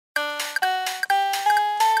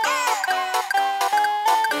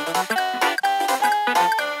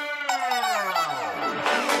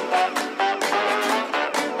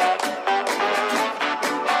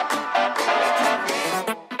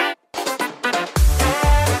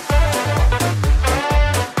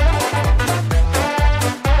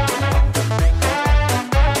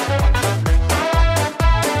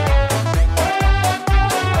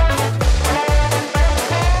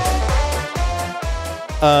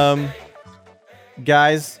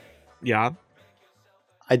Guys, Yeah.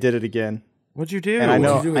 I did it again. What'd you do? And I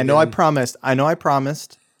know I promised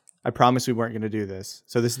we weren't going to do this.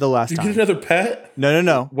 So this is the last time. Did you get another pet?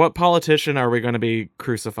 No. What politician are we going to be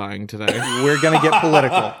crucifying today? We're going to get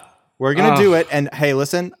political. We're going to do it. And hey,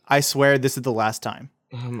 listen, I swear this is the last time.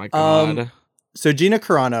 Oh my God. So Gina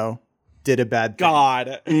Carano did a bad thing.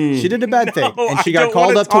 God. She did a bad thing. No, And she I got don't called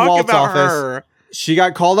wanna up to talk Walt's about office. her. She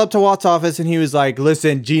got called up to Walt's office and he was like,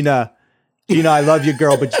 listen, Gina, I love you,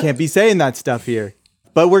 girl, but you can't be saying that stuff here.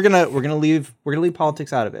 But we're gonna leave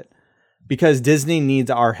politics out of it because Disney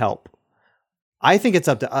needs our help. I think it's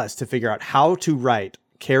up to us to figure out how to write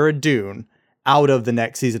Cara Dune out of the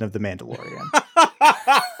next season of The Mandalorian.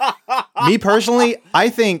 Me personally, I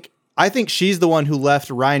think she's the one who left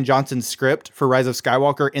Rian Johnson's script for Rise of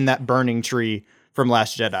Skywalker in that burning tree from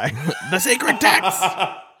Last Jedi. The sacred text.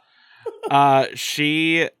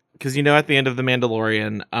 Because at the end of The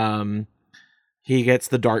Mandalorian, he gets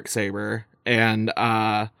the Darksaber, and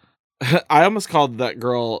I almost called that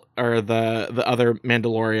girl, or the other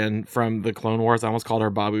Mandalorian from the Clone Wars, I almost called her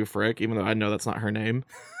Babu Frick, even though I know that's not her name.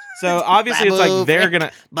 So obviously it's like they're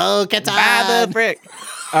gonna Babu Frick.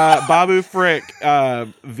 Babu Frick,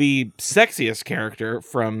 the sexiest character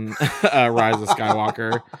from Rise of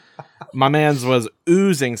Skywalker. My man's was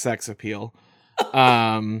oozing sex appeal.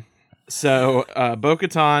 So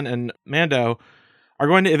Bo-Katan and Mando are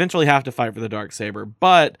going to eventually have to fight for the Darksaber,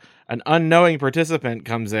 but an unknowing participant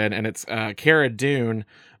comes in, and it's Cara Dune.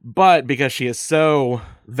 But because she is so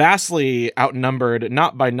vastly outnumbered,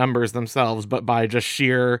 not by numbers themselves, but by just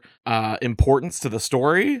sheer importance to the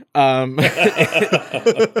story,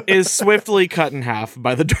 is swiftly cut in half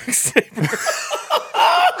by the Darksaber.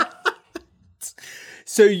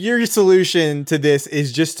 So your solution to this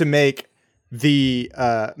is just to make the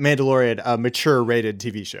Mandalorian a mature rated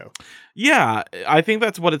TV show. Yeah, I think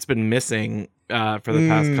that's what it's been missing for the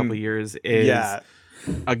past couple of years is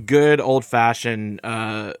a good old-fashioned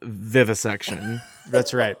vivisection.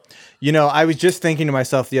 That's right. I was just thinking to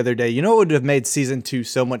myself the other day, what would have made season 2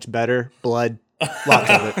 so much better? Blood. Lots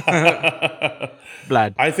of it.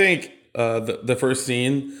 Blood. I think the first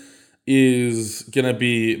scene is going to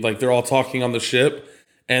be like they're all talking on the ship.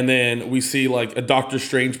 And then we see like a Doctor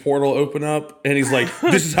Strange portal open up, and he's like,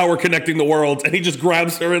 "This is how we're connecting the world." And he just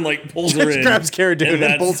grabs her and like pulls her in. Grabs Cara Dune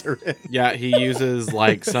and pulls her in. Yeah, he uses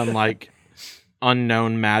like some like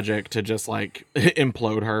unknown magic to just like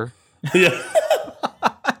implode her. Yeah.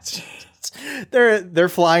 They're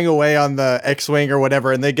flying away on the X-Wing or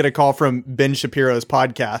whatever, and they get a call from Ben Shapiro's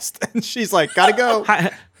podcast, and she's like, "Gotta go."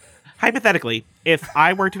 Hypothetically, if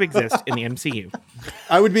I were to exist in the MCU,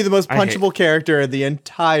 I would be the most punchable character in the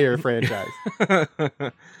entire franchise.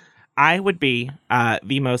 I would be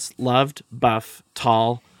the most loved, buff,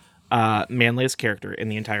 tall, manliest character in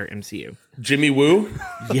the entire MCU. Jimmy Woo?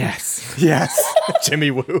 Yes. Yes. Jimmy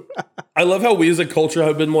Woo. I love how we as a culture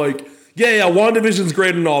have been like, yeah, WandaVision's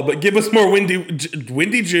great and all, but give us more Windy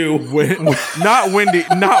Jew. Not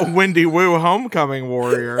Windy Woo, Homecoming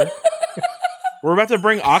Warrior. We're about to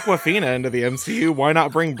bring Aquafina into the MCU. Why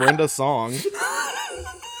not bring Brenda Song?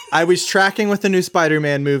 I was tracking with the new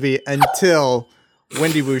Spider-Man movie until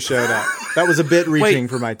Wendy Wu showed up. That was a bit reaching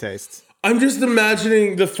for my tastes. I'm just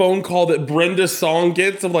imagining the phone call that Brenda Song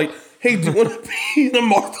gets of like, hey, do you want to be in a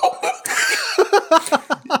Marvel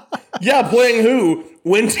movie? Yeah, playing who?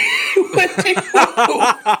 Wendy Wu.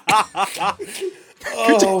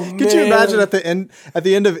 Could you imagine at the end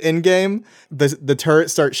of Endgame, the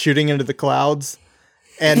turret starts shooting into the clouds,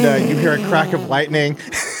 and you hear a crack of lightning,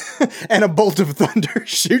 and a bolt of thunder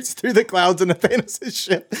shoots through the clouds into Thanos'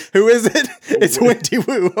 ship. Who is it? It's Wendy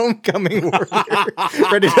Wu, Homecoming Warrior,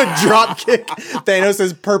 ready to drop kick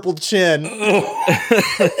Thanos' purple chin.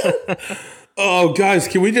 Oh, guys,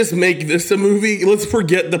 can we just make this a movie? Let's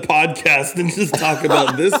forget the podcast and just talk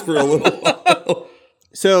about this for a little while.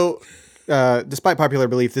 So, despite popular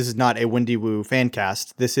belief, this is not a Wendy Wu fan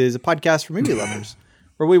cast. This is a podcast for movie lovers,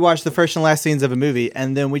 where we watch the first and last scenes of a movie,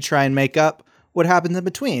 and then we try and make up what happens in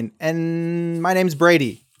between. And my name's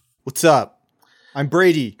Brady. What's up? I'm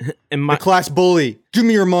Brady, the class bully. Give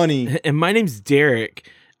me your money. And my name's Derek.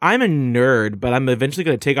 I'm a nerd, but I'm eventually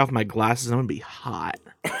going to take off my glasses and I'm going to be hot.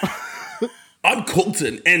 I'm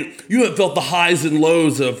Colton, and you have felt the highs and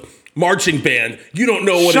lows of marching band. You don't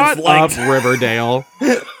know what Shut it's like. up, Riverdale.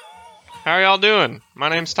 How y'all doing? My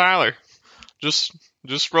name's Tyler. Just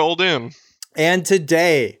rolled in. And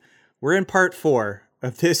today, we're in part 4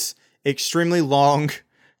 of this extremely long,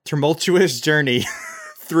 tumultuous journey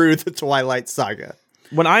through the Twilight Saga.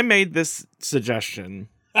 When I made this suggestion,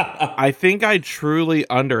 I think I truly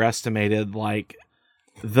underestimated, like,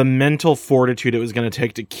 the mental fortitude it was going to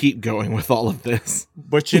take to keep going with all of this.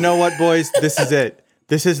 But you know what, boys? This is it.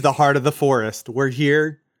 This is the heart of the forest. We're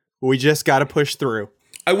here. We just got to push through.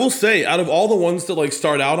 I will say, out of all the ones to like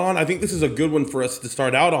start out on, I think this is a good one for us to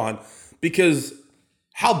start out on, because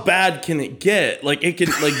how bad can it get? Like, it can,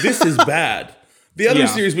 like, this is bad. The other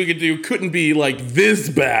series we could do couldn't be like this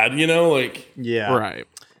bad, you know? Like, Yeah. Right.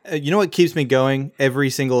 You know what keeps me going every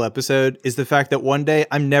single episode is the fact that one day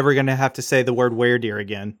I'm never going to have to say the word werdeer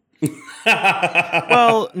again.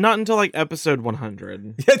 Well, not until like episode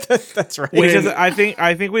 100. That's right. Because I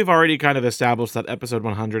think we've already kind of established that episode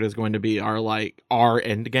 100 is going to be our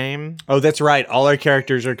end game. Oh, that's right. All our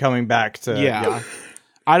characters are coming back to... Yeah.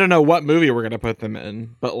 I don't know what movie we're going to put them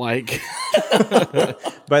in, but like...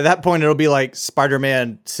 By that point, it'll be like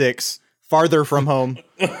Spider-Man 6, Farther From Home.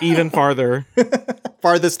 even farther.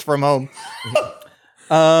 Farthest From Home.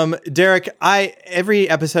 Derek, every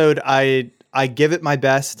episode, I give it my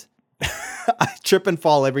best. I trip and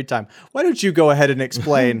fall every time. Why don't you go ahead and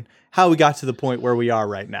explain how we got to the point where we are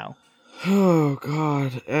right now? Oh,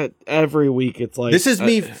 God. Every week it's like... This is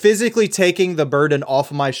me physically taking the burden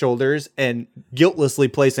off of my shoulders and guiltlessly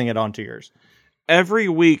placing it onto yours. Every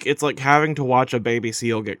week it's like having to watch a baby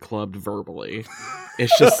seal get clubbed verbally.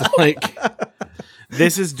 It's just like...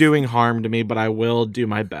 This is doing harm to me, but I will do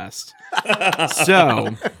my best.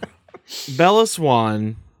 So, Bella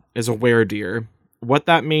Swan is a weredeer. What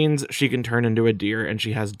that means, she can turn into a deer, and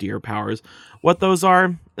she has deer powers. What those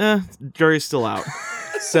are, jury's still out.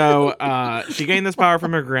 So, she gained this power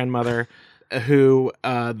from her grandmother, who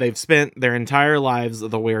they've spent their entire lives,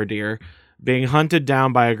 the weredeer, being hunted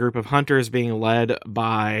down by a group of hunters being led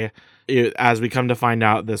by, as we come to find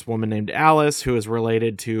out, this woman named Alice, who is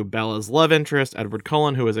related to Bella's love interest, Edward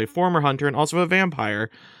Cullen, who is a former hunter and also a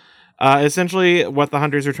vampire. Essentially, what the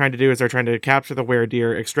hunters are trying to do is they're trying to capture the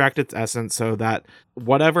weredeer, extract its essence so that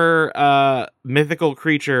whatever mythical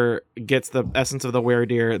creature gets the essence of the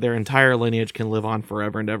weredeer, their entire lineage can live on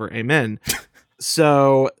forever and ever. Amen.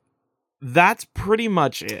 So that's pretty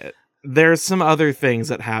much it. There's some other things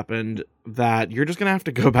that happened that you're just going to have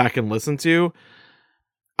to go back and listen to.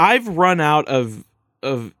 I've run out of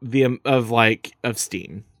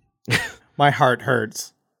steam. My heart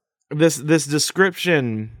hurts. This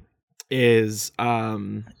description is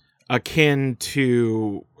akin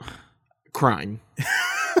to crime.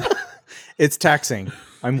 It's taxing.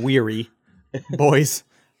 I'm weary. Boys,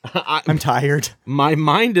 I'm tired. My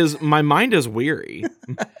mind is weary.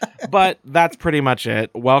 But that's pretty much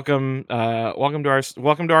it. Welcome to our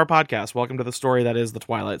podcast. Welcome to the story that is the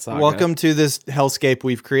Twilight Saga. Welcome to this hellscape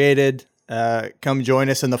we've created. Come join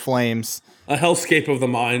us in the flames. a hellscape of the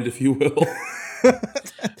mind, if you will.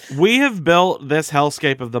 We have built this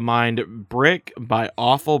hellscape of the mind brick by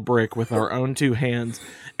awful brick with our own two hands,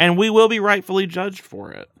 and we will be rightfully judged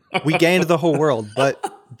for it. We gained the whole world,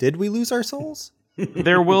 but did we lose our souls?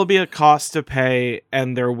 There will be a cost to pay,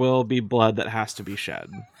 and there will be blood that has to be shed.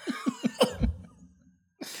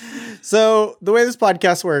 So the way this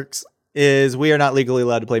podcast works is we are not legally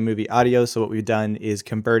allowed to play movie audio. So what we've done is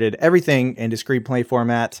converted everything into screenplay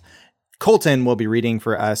format. Colton will be reading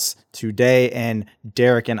for us today, and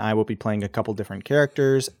Derek and I will be playing a couple different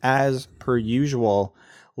characters as per usual.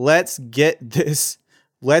 Let's get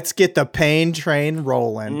the pain train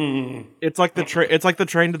rolling. It's like the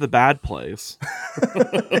train to the bad place.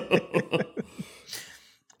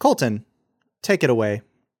 Colton, take it away.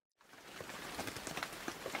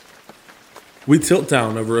 We tilt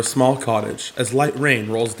down over a small cottage as light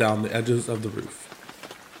rain rolls down the edges of the roof.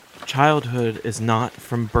 Childhood is not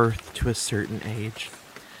from birth to a certain age.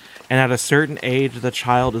 And at a certain age, the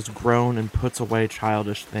child is grown and puts away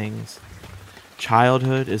childish things.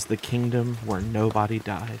 Childhood is the kingdom where nobody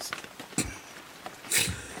dies.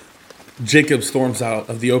 Jacob storms out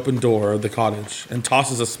of the open door of the cottage and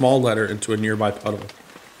tosses a small letter into a nearby puddle.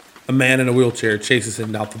 A man in a wheelchair chases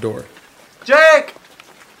him out the door.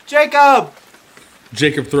 Jacob!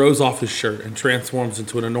 Jacob throws off his shirt and transforms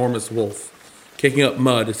into an enormous wolf, kicking up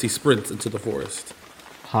mud as he sprints into the forest.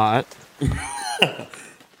 Hot.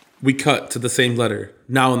 We cut to the same letter,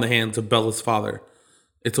 now in the hands of Bella's father.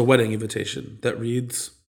 It's a wedding invitation that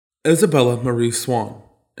reads, Isabella Marie Swan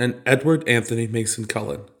and Edward Anthony Mason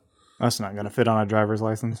Cullen. That's not going to fit on a driver's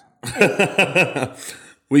license.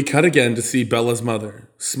 We cut again to see Bella's mother,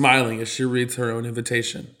 smiling as she reads her own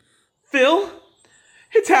invitation. Phil,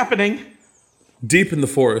 it's happening. Deep in the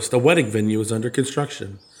forest, a wedding venue is under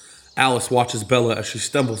construction. Alice watches Bella as she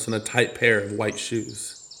stumbles in a tight pair of white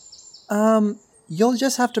shoes. You'll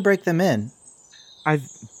just have to break them in. I've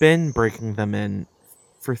been breaking them in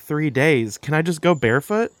for 3 days. Can I just go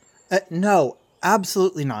barefoot? No,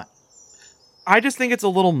 absolutely not. I just think it's a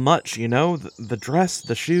little much, you know? The dress,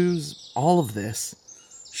 the shoes, all of this.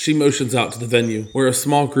 She motions out to the venue, where a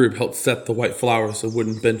small group helps set the white flowers and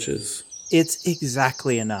wooden benches. It's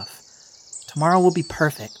exactly enough. Tomorrow will be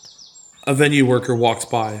perfect. A venue worker walks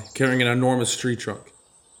by, carrying an enormous tree trunk.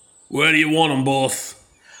 Where do you want 'em, boss?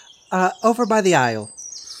 Over by the aisle.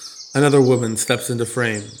 Another woman steps into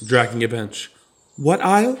frame, dragging a bench. What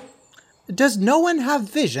aisle? Does no one have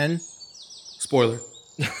vision? Spoiler.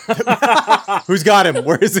 Who's got him?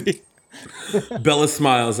 Where is he? Bella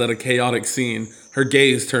smiles at a chaotic scene. Her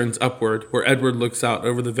gaze turns upward, where Edward looks out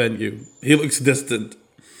over the venue. He looks distant.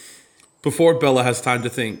 Before Bella has time to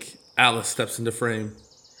think, Alice steps into frame.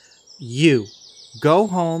 You go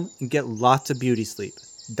home and get lots of beauty sleep.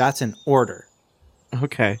 That's an order.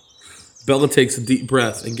 Okay. Bella takes a deep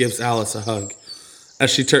breath and gives Alice a hug.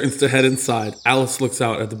 As she turns to head inside, Alice looks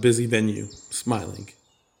out at the busy venue, smiling.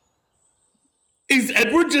 Is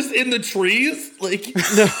Edward just in the trees?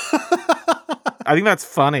 I think that's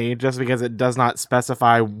funny just because it does not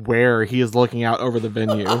specify where he is looking out over the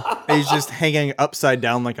venue. He's just hanging upside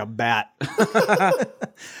down like a bat.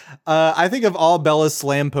 I think of all Bella's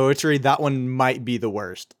slam poetry, that one might be the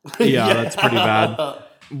worst. Yeah, that's pretty bad.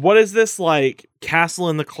 What is this, like, Castle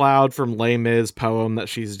in the Cloud from Les Mis poem that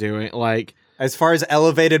she's doing? Like, As far as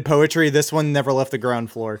elevated poetry, this one never left the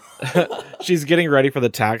ground floor. she's getting ready for the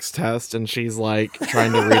tax test and she's like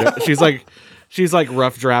trying to read it. She's like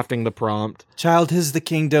rough drafting the prompt. Child is the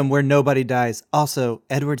kingdom where nobody dies. Also,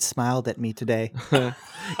 Edward smiled at me today.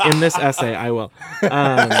 In this essay, I will.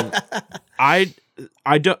 I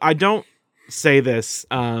don't say this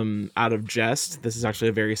out of jest. This is actually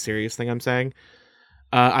a very serious thing I'm saying.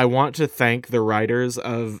 I want to thank the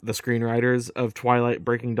screenwriters of Twilight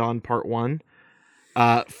Breaking Dawn Part 1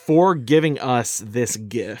 for giving us this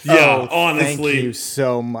gift. Yeah, honestly. Thank you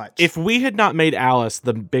so much. If we had not made Alice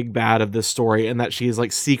the big bad of this story and that she's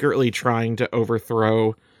like secretly trying to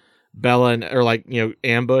overthrow Bella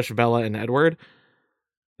ambush Bella and Edward,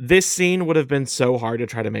 this scene would have been so hard to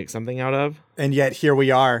try to make something out of. And yet here we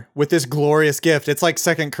are with this glorious gift. It's like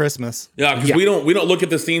second Christmas. Yeah, because we don't look at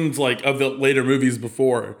the scenes like of the later movies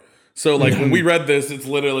before. So like when we read this, it's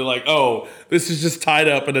literally like, oh, this is just tied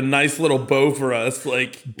up in a nice little bow for us.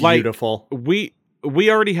 Like Beautiful. We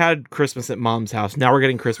already had Christmas at Mom's house. Now we're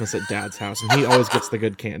getting Christmas at Dad's house, and he always gets the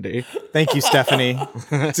good candy. Thank you, Stephanie.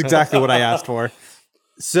 That's exactly what I asked for.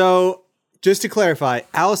 So just to clarify,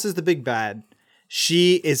 Alice is the big bad.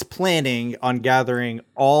 She is planning on gathering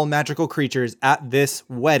all magical creatures at this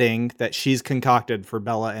wedding that she's concocted for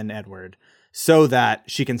Bella and Edward so that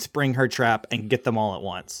she can spring her trap and get them all at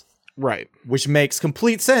once. Right. Which makes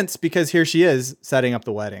complete sense because here she is setting up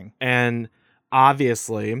the wedding. And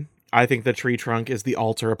obviously, I think the tree trunk is the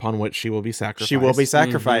altar upon which she will be sacrificed. She will be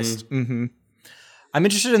sacrificed. Mm-hmm. I'm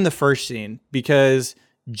interested in the first scene because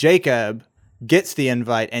Jacob gets the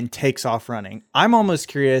invite and takes off running. I'm almost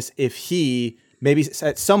curious if he maybe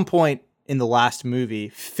at some point in the last movie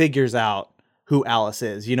figures out who Alice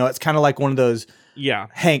is. You know, it's kind of like one of those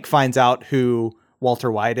Hank finds out who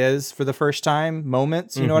Walter White is for the first time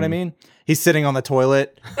moments. You know what I mean? He's sitting on the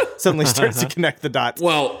toilet, suddenly starts to connect the dots.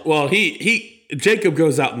 Well, Jacob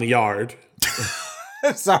goes out in the yard.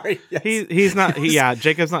 Sorry. Yes. He's not.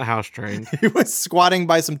 Jacob's not house trained. He was squatting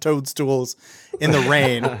by some toadstools in the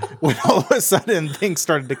rain when all of a sudden things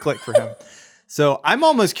started to click for him. So I'm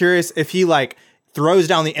almost curious if he like throws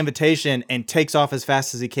down the invitation and takes off as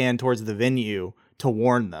fast as he can towards the venue to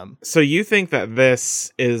warn them. So you think that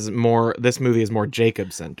this movie is more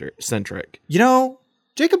Jacob centric? You know,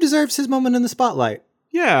 Jacob deserves his moment in the spotlight.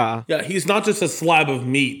 Yeah. Yeah, he's not just a slab of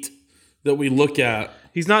meat that we look at.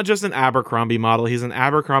 He's not just an Abercrombie model. He's an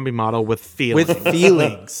Abercrombie model with feelings. With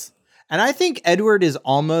feelings. And I think Edward is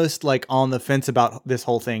almost like on the fence about this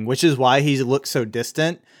whole thing, which is why he looks so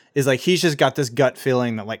distant. Is like he's just got this gut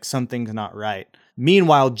feeling that like something's not right.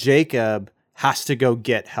 Meanwhile, Jacob has to go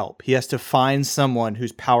get help. He has to find someone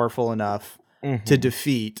who's powerful enough to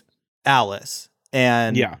defeat Alice.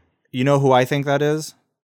 And you know who I think that is?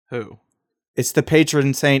 Who? It's the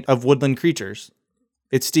patron saint of woodland creatures.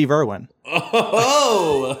 It's Steve Irwin.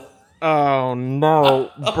 Oh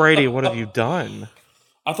no. Brady, what have you done?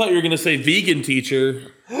 I thought you were going to say vegan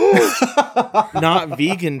teacher. Not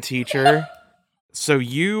vegan teacher. So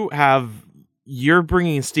you're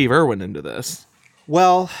bringing Steve Irwin into this.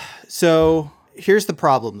 Well, So here's the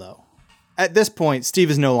problem, though. At this point, Steve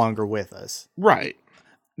is no longer with us. Right.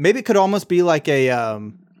 Maybe it could almost be like a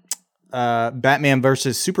Batman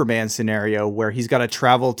versus Superman scenario where he's got to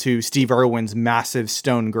travel to Steve Irwin's massive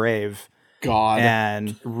stone grave. God.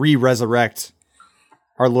 And re-resurrect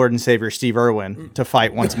our Lord and Savior Steve Irwin to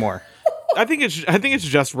fight once more. I think it's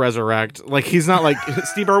just resurrect. Like he's not like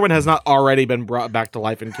Steve Irwin has not already been brought back to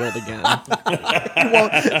life and killed again.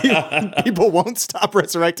 People won't stop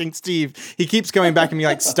resurrecting Steve. He keeps coming back and be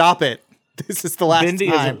like, "Stop it! This is the last Bindi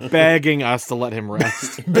time." is begging us to let him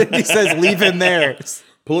rest. Bindi says, "Leave him there."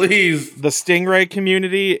 Please. The Stingray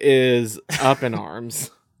community is up in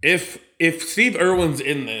arms. If Steve Irwin's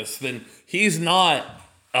in this, then he's not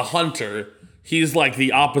a hunter. He's like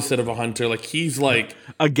the opposite of a hunter. Like he's like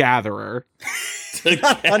A gatherer.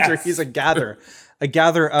 Hunter, he's a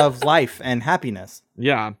gatherer of life and happiness.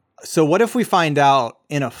 Yeah. So what if we find out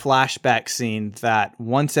in a flashback scene that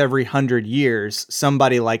once every 100 years,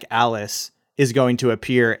 somebody like Alice is going to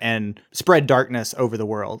appear and spread darkness over the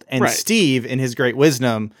world. And Right. Steve, in his great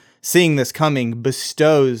wisdom, seeing this coming,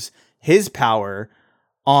 bestows his power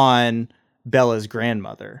on Bella's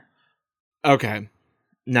grandmother. Okay.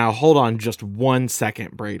 Now hold on just 1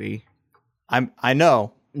 second, Brady. I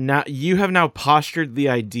know. Now you have now postured the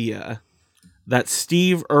idea that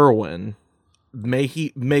Steve Irwin,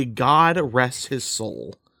 may God rest his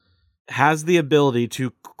soul, has the ability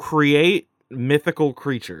to create mythical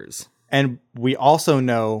creatures. And we also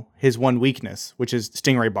know his one weakness, which is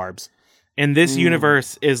stingray barbs. And this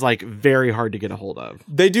universe is like very hard to get a hold of.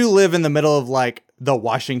 They do live in the middle of like the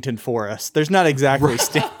Washington forest. There's not exactly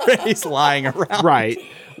stingrays lying around. Right.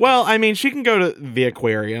 Well, I mean, she can go to the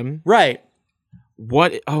aquarium. Right.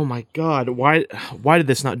 What? Oh my God! Why did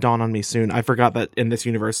this not dawn on me soon? I forgot that in this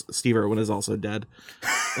universe, Steve Irwin is also dead,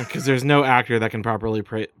 because there's no actor that can properly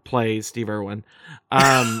play Steve Irwin.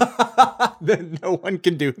 Then no one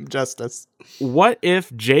can do him justice. What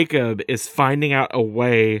if Jacob is finding out a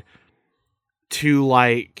way to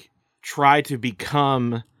like try to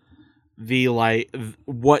become the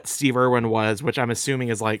what Steve Irwin was, which I'm assuming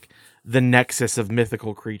is like the nexus of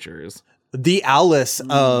mythical creatures. The Alice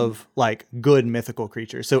of like good mythical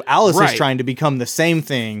creatures. So Alice is Right. trying to become the same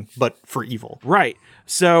thing, but for evil. Right.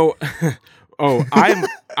 So,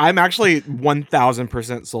 I'm actually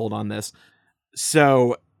 1000% sold on this.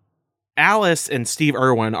 So, Alice and Steve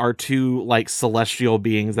Irwin are two like celestial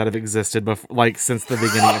beings that have existed before, like since the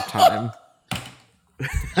beginning of time.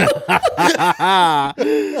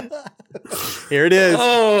 Here it is.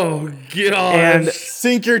 oh god. And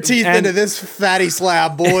Sink your teeth and- into this fatty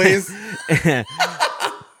slab, boys.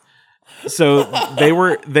 so they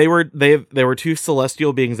were two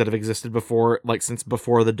celestial beings that have existed before, like since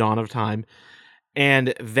before the dawn of time,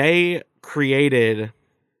 and they created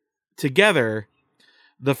together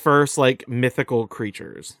the first like mythical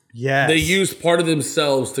creatures. Yes. They use part of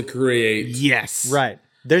themselves to create. Yes. Right.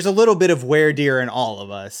 There's a little bit of were-deer in all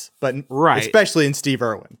of us, but Right. especially in Steve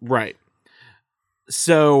Irwin. Right.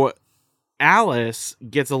 So Alice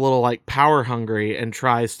gets a little like power hungry and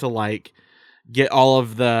tries to like get all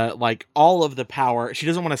of the power. She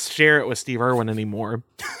doesn't want to share it with Steve Irwin anymore.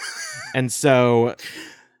 And so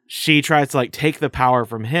she tries to like take the power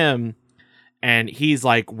from him, and he's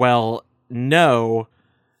like, well, no,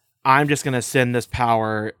 I'm just going to send this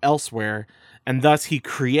power elsewhere. And thus he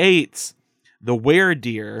creates the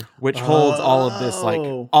were-deer, which holds all of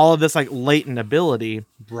this latent ability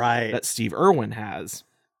Right. that Steve Irwin has.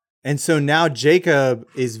 And so now Jacob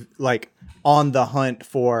is like on the hunt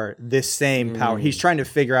for this same power. He's trying to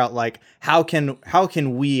figure out like how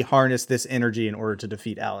can we harness this energy in order to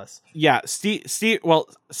defeat Alice? Yeah, Steve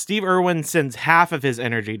Irwin sends half of his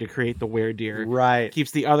energy to create the were-deer. Right.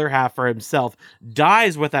 Keeps the other half for himself.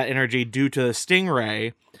 Dies with that energy due to the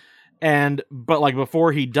stingray. But like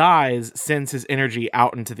before he dies, sends his energy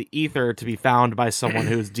out into the ether to be found by someone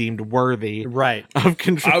who is deemed worthy Right. of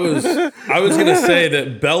control. I was gonna say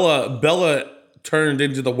that Bella turned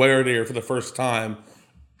into the were-deer for the first time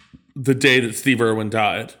the day that Steve Irwin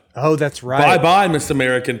died. Oh, that's right. Bye, Miss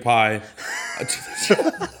American Pie.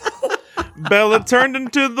 Bella turned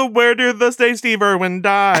into the were-deer the day Steve Irwin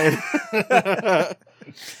died.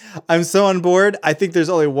 I'm so on board. I think there's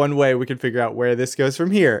only one way we can figure out where this goes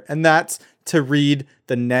from here, and that's to read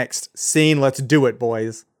the next scene. Let's do it,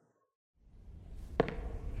 boys.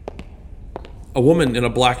 A woman in a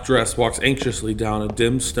black dress walks anxiously down a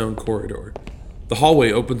dim stone corridor. The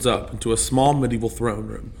hallway opens up into a small medieval throne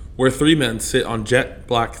room where 3 men sit on jet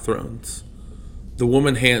black thrones. The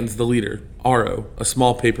woman hands the leader, Aro, a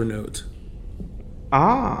small paper note.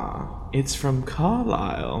 Ah, it's from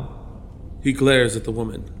Carlisle. He glares at the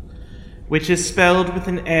woman. Which is spelled with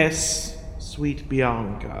an S, sweet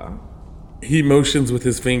Bianca. He motions with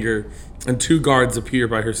his finger, and 2 guards appear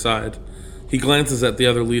by her side. He glances at the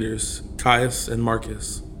other leaders, Caius and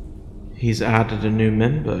Marcus. He's added a new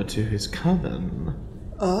member to his coven.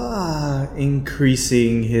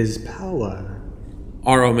 Increasing his power.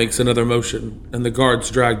 Aro makes another motion, and the guards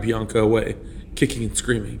drag Bianca away, kicking and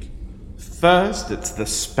screaming. First, it's the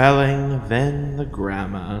spelling, then the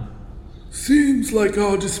grammar. Seems like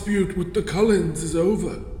our dispute with the Cullens is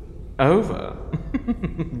over. Over?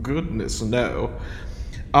 Goodness, no.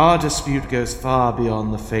 Our dispute goes far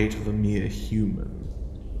beyond the fate of a mere human.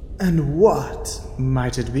 And what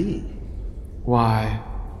might it be? Why,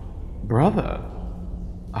 brother,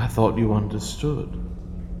 I thought you understood.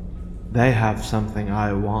 They have something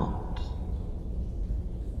I want.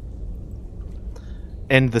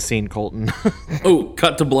 End the scene, Colton. Oh,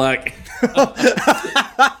 cut to black.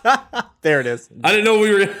 There it is. I didn't know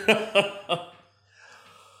we were...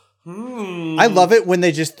 I love it when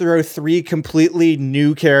they just throw 3 completely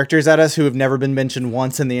new characters at us who have never been mentioned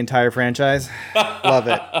once in the entire franchise. Love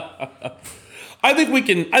it. I think we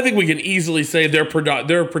can easily say they're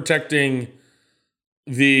protecting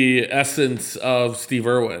the essence of Steve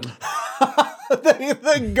Irwin.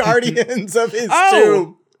 the guardians of his Oh!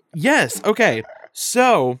 tomb. Yes, okay.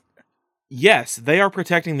 So, yes, they are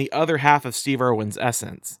protecting the other half of Steve Irwin's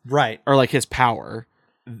essence. Right. Or like his power.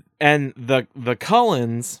 And the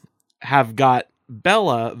Cullens have got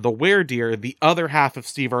Bella, the weredeer, the other half of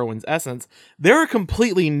Steve Irwin's essence. They're a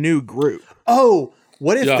completely new group. Oh,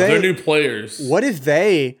 what if They're new players. What if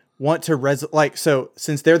they want to so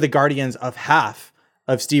since they're the guardians of half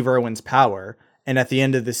of Steve Irwin's power, and at the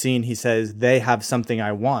end of the scene he says they have something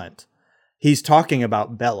I want. He's talking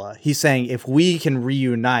about Bella. He's saying if we can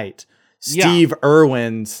reunite Steve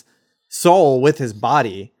Irwin's soul with his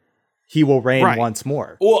body, he will reign once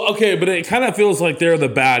more. Well, okay, but it kind of feels like they're the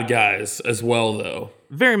bad guys as well, though.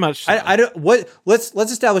 Very much so. I don't. What? Let's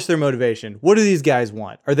establish their motivation. What do these guys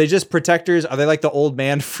want? Are they just protectors? Are they like the old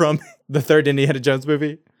man from the third Indiana Jones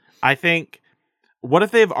movie? I think, what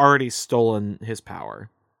if they've already stolen his power?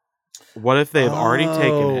 What if they've already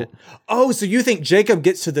taken it? Oh, so you think Jacob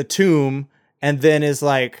gets to the tomb and then is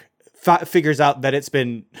like, figures out that it's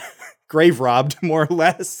been grave robbed, more or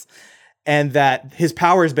less, and that his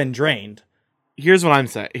power has been drained. Here's what I'm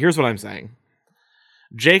saying.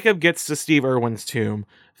 Jacob gets to Steve Irwin's tomb,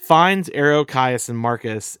 finds Aro, Caius, and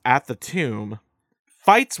Marcus at the tomb,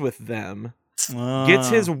 fights with them, gets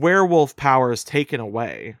his werewolf powers taken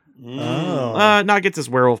away. Not gets his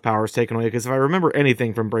werewolf powers taken away, because if I remember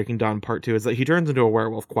anything from Breaking Dawn Part 2, is that he turns into a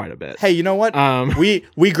werewolf quite a bit. Hey, you know what?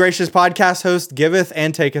 We gracious podcast host giveth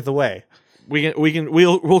and taketh away.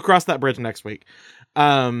 We'll cross that bridge next week.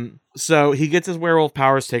 So he gets his werewolf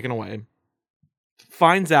powers taken away,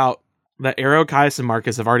 finds out that Aro, Caius, and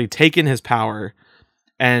Marcus have already taken his power,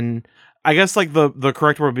 and I guess like the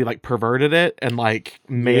correct word would be like perverted it and like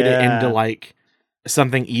made it into like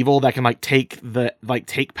something evil that can like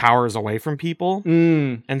take powers away from people.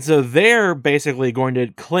 And so they're basically going to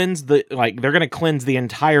cleanse they're going to cleanse the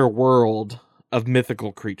entire world of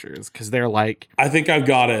mythical creatures, because they're like, I think I've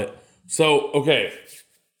got it. So, okay,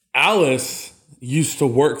 Alice used to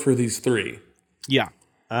work for these 3. yeah.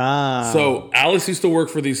 So Alice used to work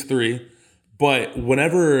for these 3, but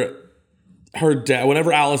whenever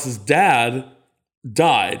Alice's dad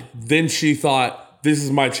died, then she thought, this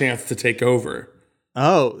is my chance to take over.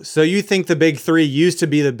 Oh, so you think the big 3 used to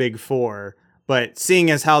be the big 4, but seeing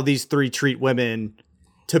as how these 3 treat women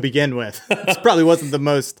to begin with, this probably wasn't the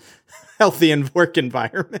most healthy and work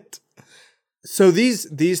environment. So these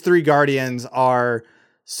 3 guardians are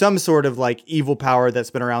some sort of like evil power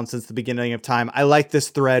that's been around since the beginning of time. I like this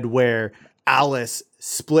thread where Alice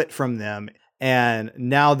split from them, and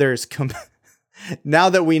now there's now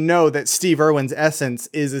that we know that Steve Irwin's essence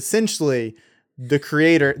is essentially the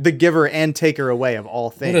creator, the giver and taker away of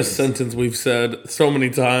all things. What a sentence we've said so many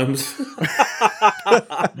times.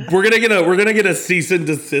 We're gonna get a cease and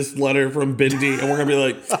desist letter from Bindi, and we're gonna be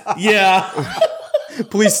like, yeah.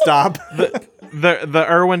 Please stop. The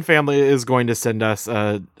Irwin family is going to send us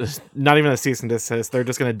not even a cease and desist. They're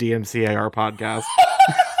just going to DMCA our podcast.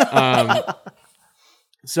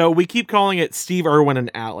 So we keep calling it Steve Irwin and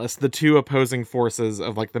Alice, the 2 opposing forces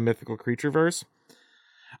of like the mythical creature verse.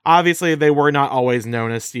 Obviously, they were not always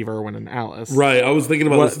known as Steve Irwin and Alice. Right. I was thinking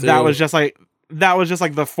about this too. That was just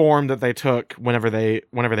like the form that they took whenever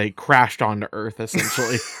they crashed onto Earth,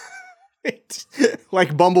 essentially.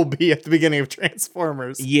 Like Bumblebee at the beginning of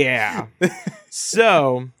Transformers. Yeah.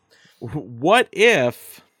 So, what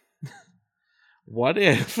if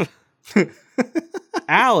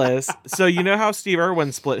Alice, so you know how Steve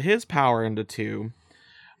Irwin split his power into 2?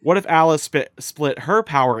 What if Alice split her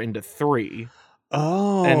power into 3?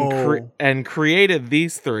 Oh. And created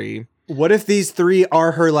these 3? What if these 3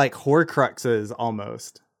 are her like Horcruxes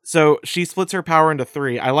almost? So she splits her power into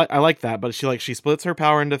 3. I like that, but she splits her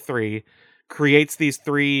power into 3, creates these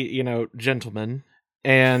 3, gentlemen,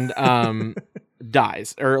 and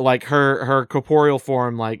dies, or like her corporeal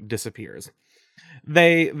form like disappears.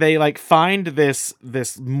 They like find this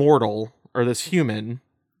mortal or this human,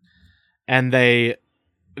 and they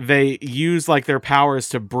use like their powers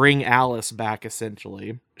to bring Alice back,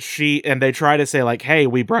 essentially. They try to say like, hey,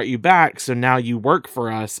 we brought you back, so now you work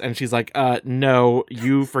for us. And she's like, no,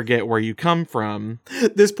 you forget where you come from.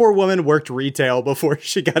 This poor woman worked retail before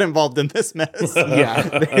she got involved in this mess. Yeah.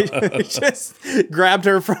 They just grabbed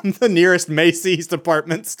her from the nearest Macy's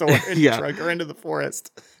department store and drug her into the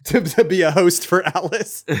forest to be a host for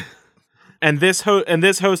Alice. And this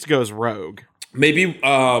host goes rogue. Maybe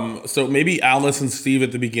maybe Alice and Steve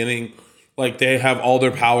at the beginning, like they have all their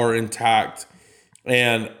power intact,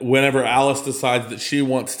 and whenever Alice decides that she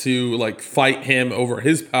wants to like fight him over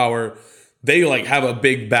his power, they like have a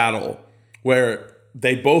big battle where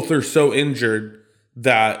they both are so injured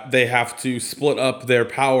that they have to split up their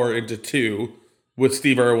power into two, with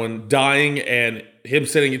Steve Irwin dying and him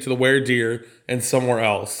sending it to the Were-Deer and somewhere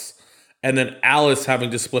else, and then Alice having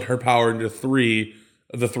to split her power into three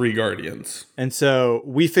of the three Guardians. And so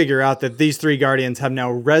we figure out that these three Guardians have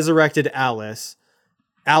now resurrected Alice.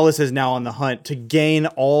 Alice is now on the hunt to gain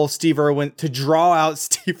all Steve Irwin, to draw out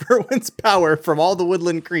Steve Irwin's power from all the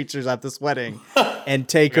woodland creatures at this wedding and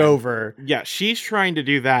take over. Yeah, she's trying to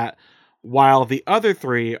do that while the other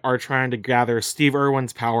three are trying to gather Steve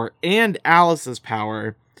Irwin's power and Alice's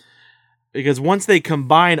power. Because once they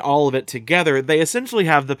combine all of it together, they essentially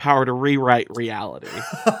have the power to rewrite reality.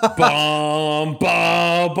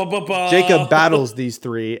 Jacob battles these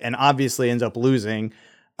three and obviously ends up losing.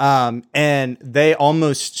 And they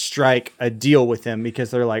almost strike a deal with him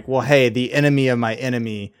because they're like, well, hey, the enemy of my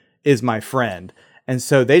enemy is my friend. And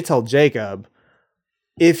so they tell Jacob,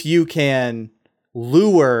 if you can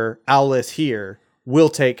lure Alice here, we'll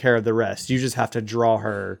take care of the rest. You just have to draw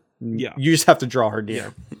her. Yeah. You just have to draw her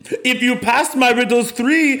near. If you pass my riddles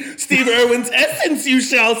 3, Steve Irwin's essence you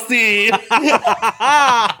shall see.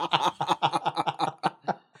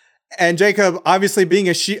 And Jacob, obviously being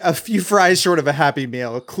a few fries short of a Happy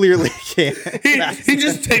Meal, clearly can't. he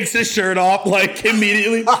just takes his shirt off like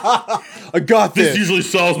immediately. I got this. This usually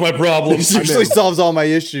solves my problems. This usually solves all my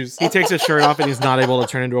issues. He takes his shirt off and he's not able to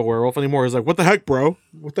turn into a werewolf anymore. He's like, what the heck, bro?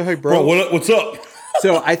 What the heck, bro? Bro, what's up?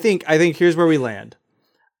 So I think here's where we land.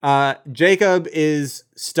 Jacob is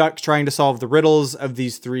stuck trying to solve the riddles of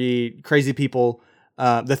these three crazy people,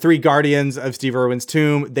 the three guardians of Steve Irwin's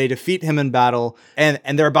tomb. They defeat him in battle, and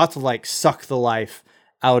they're about to like suck the life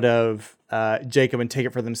out of Jacob and take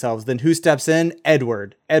it for themselves. Then who steps in?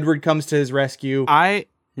 Edward. Edward comes to his rescue. I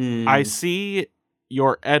see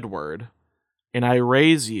your Edward, and I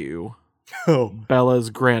raise you, Bella's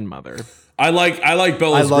grandmother. I like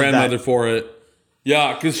Bella's grandmother that. for it.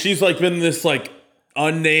 Yeah, because she's like been this like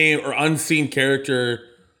unnamed or unseen character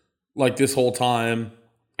like this whole time.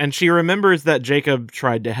 And she remembers that Jacob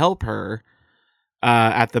tried to help her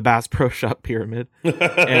at the Bass Pro Shop pyramid.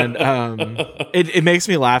 And it makes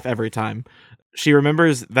me laugh every time. She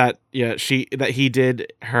remembers that he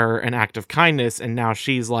did her an act of kindness, and now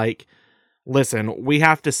she's like, listen, we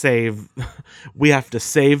have to save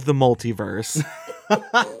the multiverse.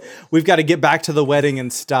 We've got to get back to the wedding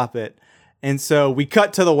and stop it. And so we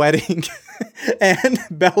cut to the wedding and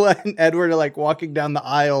Bella and Edward are like walking down the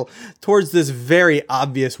aisle towards this very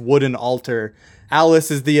obvious wooden altar. Alice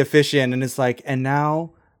is the officiant and it's like, and now,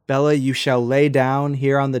 Bella, you shall lay down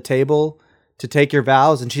here on the table to take your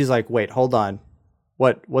vows. And she's like, wait, hold on.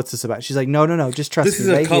 What's this about? She's like, no, just trust me. This is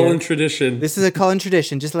a Cullen tradition. This is a Cullen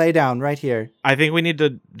tradition. Just lay down right here. I think we need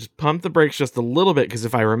to just pump the brakes just a little bit because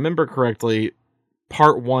if I remember correctly,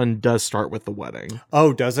 part 1 does start with the wedding.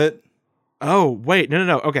 Oh, does it? Oh, wait.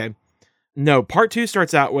 No. Okay. No, part 2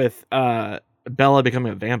 starts out with Bella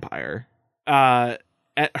becoming a vampire. Her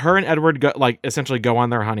and Edward essentially go on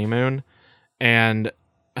their honeymoon, and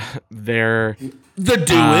they're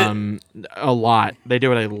it a lot. They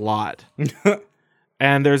do it a lot.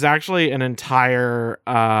 And there's actually an entire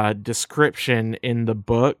description in the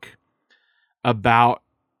book about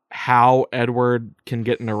how Edward can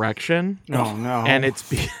get an erection. Oh no. And it's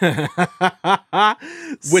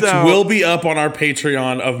which will be up on our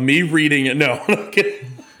Patreon of me reading it. No. Don't put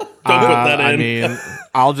that in.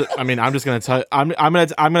 I'm just going to tell I'm going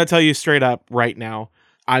to tell you straight up right now.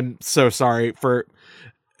 I'm so sorry for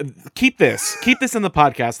keep this in the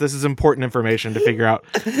podcast. This is important information to figure out.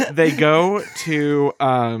 They go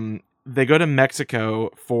to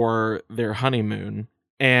Mexico for their honeymoon,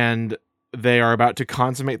 and they are about to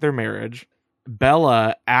consummate their marriage.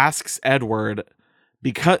 Bella asks Edward,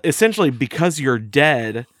 because you're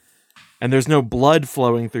dead and there's no blood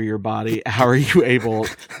flowing through your body, how are you able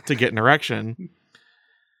to get an erection?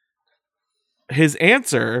 his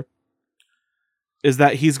answer is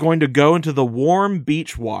that he's going to go into the warm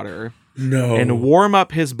beach water and warm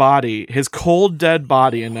up his body, his cold, dead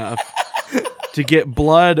body enough to get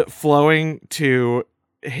blood flowing to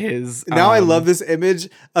his... Now I love this image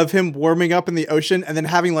of him warming up in the ocean and then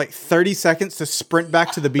having like 30 seconds to sprint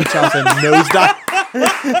back to the beach house and nosedive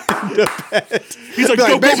into bed. He's like,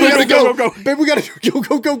 Babe, we gotta go. Babe, we gotta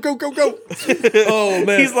go. Oh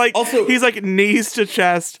man! He's like knees to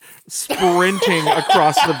chest, sprinting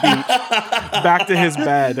across the beach back to his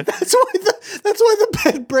bed. That's why the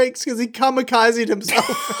bed breaks, because he kamikazed himself.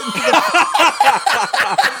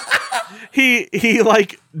 He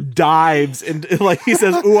like dives and like he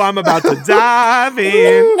says, "Ooh, I'm about to dive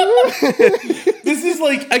in." This is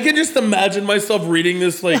like, I can just imagine myself reading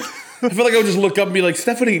this. Like, I feel like I would just look up and be like,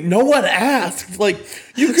 Stephanie, no one asked. Like,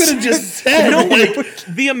 you could have just said. No, like,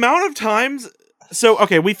 the amount of times. So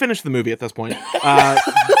okay, we finished the movie at this point.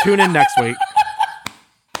 Tune in next week.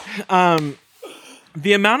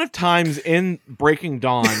 The amount of times in Breaking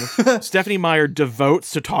Dawn Stephanie Meyer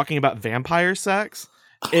devotes to talking about vampire sex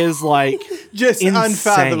is like just insane.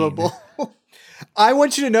 Unfathomable. I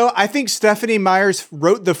want you to know, I think Stephanie Myers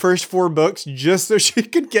wrote the first 4 books just so she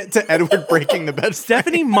could get to Edward breaking the bed.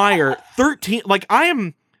 Stephanie Meyer, 13, like I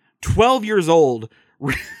am 12 years old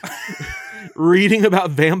reading about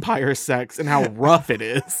vampire sex and how rough it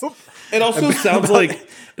is. it also sounds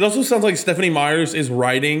like Stephanie Myers is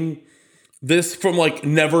writing this from like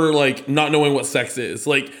never like not knowing what sex is.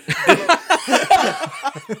 Like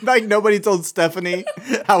Like nobody told Stephanie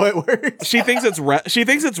how it works. She thinks it's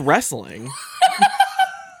wrestling.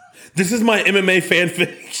 This is my MMA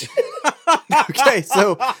fanfic. Okay,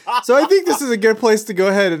 so I think this is a good place to go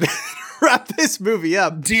ahead and wrap this movie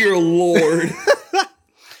up. Dear Lord.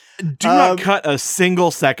 Do not cut a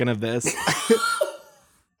single second of this.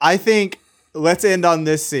 I think let's end on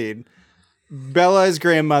this scene. Bella's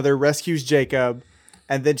grandmother rescues Jacob,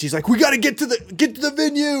 and then she's like, "We got to get to the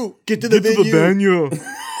venue. Get to the venue."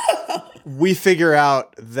 We figure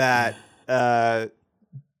out that the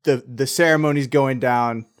ceremony's going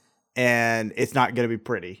down, and it's not going to be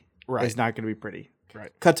pretty. Right. It's not going to be pretty.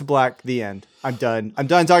 Right. Cut to black. The end. I'm done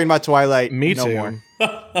talking about Twilight. Me no too. more.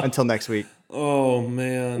 Until next week. Oh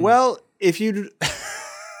man. Well, if you'd...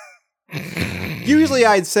 Usually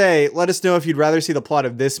I'd say, let us know if you'd rather see the plot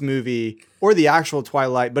of this movie or the actual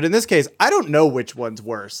Twilight. But in this case, I don't know which one's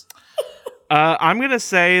worse. I'm going to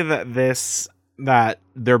say that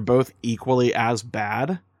they're both equally as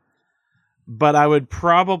bad. But I would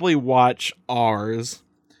probably watch ours,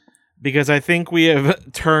 because I think we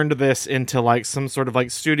have turned this into like some sort of like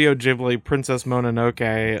Studio Ghibli Princess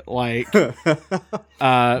Mononoke, like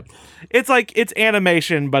it's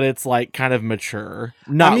animation, but it's like kind of mature,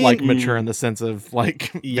 not like mature in the sense of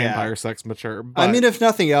like vampire sex mature. But, I mean, if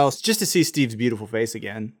nothing else, just to see Steve's beautiful face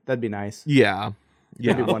again, that'd be nice. Yeah.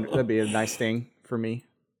 That'd be a nice thing for me.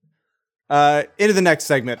 Into the next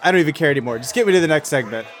segment. I don't even care anymore. Just get me to the next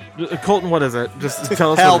segment. Colton, what is it? Just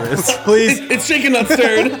tell us Help, what it is. please. It's Shaken Not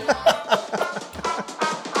Stirred.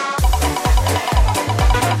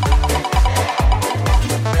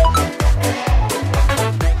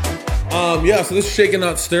 So this is Shaken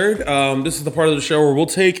Not Stirred. This is the part of the show where we'll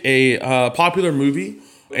take a popular movie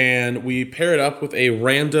and we pair it up with a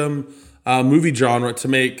random movie genre to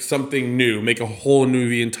make something new, make a whole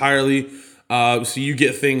movie entirely. So you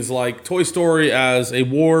get things like Toy Story as a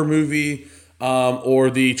war movie, or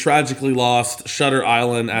the tragically lost Shutter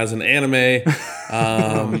Island as an anime.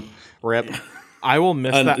 Rip. I will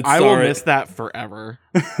miss that. I will miss that forever.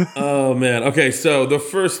 Oh man. Okay, so the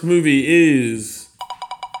first movie is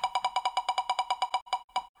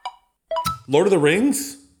Lord of the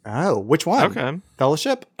Rings. Oh, which one? Okay.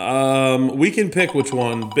 Fellowship? We can pick which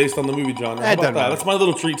one based on the movie genre. How about that? That's my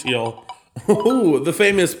little treat to y'all. Oh, the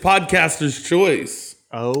famous podcaster's choice.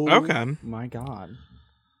 Oh, okay. My God.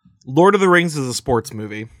 Lord of the Rings is a sports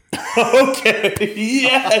movie. Okay,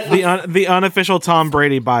 yes. The unofficial Tom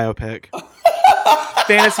Brady biopic.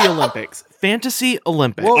 Fantasy Olympics. Well, Fantasy I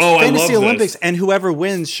love Olympics, this. and whoever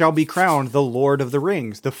wins shall be crowned the Lord of the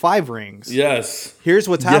Rings, the 5 rings. Yes. Here's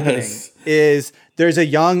what's happening: Yes. is there's a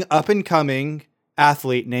young up and coming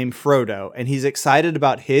athlete named Frodo, and he's excited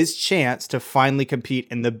about his chance to finally compete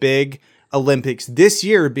in the big Olympics this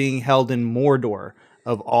year, being held in Mordor,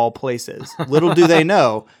 of all places. Little do they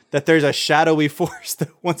know that there's a shadowy force that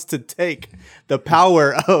wants to take the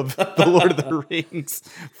power of the Lord of the Rings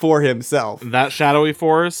for himself. That shadowy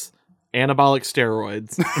force, anabolic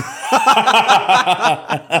steroids.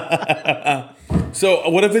 So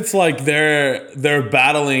what if it's like they're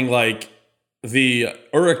battling like the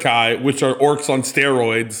Uruk-hai, which are orcs on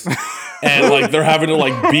steroids, and like they're having to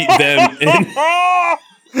like beat them in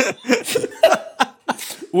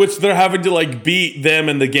which they're having to like beat them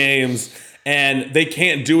in the games, and they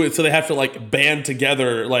can't do it, so they have to like band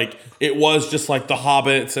together. Like it was just like the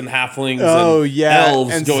hobbits and halflings and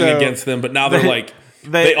elves and going so against them, but now they're like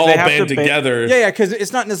they all have band to together. Yeah, because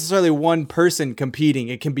it's not necessarily one person competing.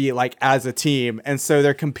 It can be like as a team, and so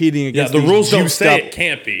they're competing against. The these rules don't juiced say up, it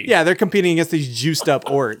can't be. Yeah, they're competing against these juiced up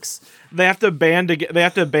orcs. They have to band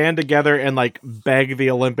together and like beg the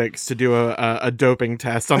Olympics to do a doping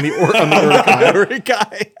test on the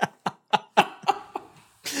Uruk-hai.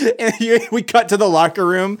 And we cut to the locker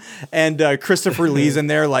room, and Christopher Lee's in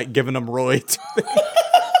there, like giving them roids.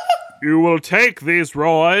 You will take these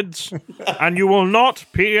roids, and you will not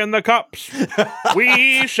pee in the cups.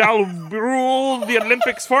 We shall rule the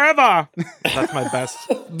Olympics forever. That's my best.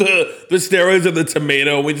 The steroids and the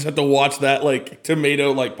tomato. We just have to watch that like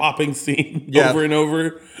tomato like popping scene over and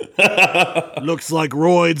over. Looks like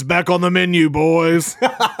roids back on the menu, boys.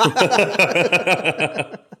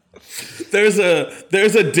 There's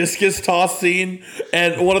a discus toss scene,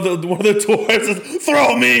 and one of the dwarves says,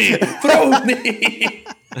 "Throw me!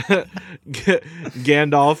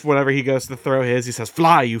 Gandalf, whenever he goes to throw his, he says,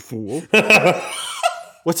 "Fly, you fool."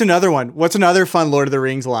 What's another one? What's another fun Lord of the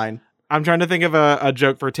Rings line? I'm trying to think of a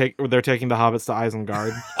joke where they're taking the hobbits to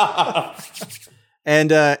Isengard.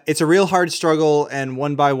 And it's a real hard struggle, and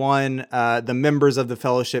one by one, the members of the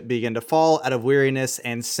Fellowship begin to fall out of weariness,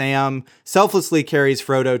 and Sam selflessly carries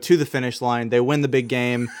Frodo to the finish line. They win the big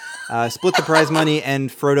game, split the prize money, and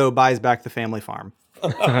Frodo buys back the family farm.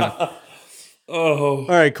 All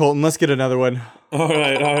right, Colton, let's get another one. All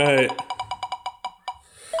right.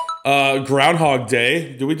 Groundhog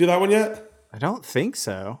Day. Did we do that one yet? I don't think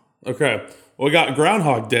so. Okay. Well, we got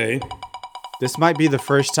Groundhog Day. This might be the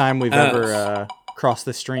first time we've ever crossed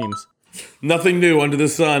the streams. Nothing new under the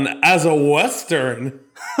sun as a Western.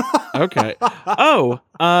 Okay.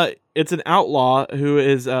 It's an outlaw who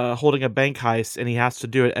is holding a bank heist, and he has to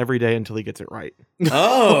do it every day until he gets it right.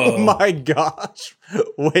 Oh, Oh my gosh.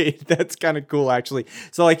 Wait, that's kind of cool actually.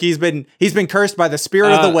 So like he's been cursed by the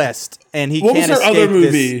spirit of the West, and he what can't was our escape other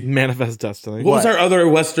movie? Manifest Destiny. What was our other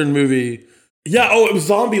Western movie? Yeah, it was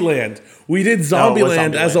Zombieland. We did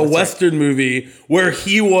Zombieland as a Zombieland, that's Western movie where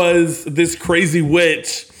he was this crazy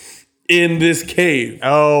witch in this cave.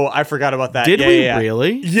 Oh, I forgot about that. Did we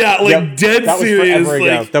really? Yeah, like Yep. dead That was serious. forever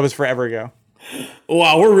ago. Like, That was forever ago.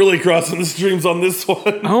 wow, we're really crossing the streams on this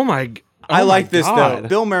one. Oh my! I like this God. though.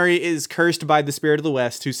 Bill Murray is cursed by the spirit of the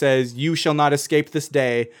West, who says, "You shall not escape this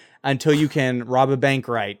day until you can rob a bank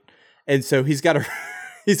right." And so he's got to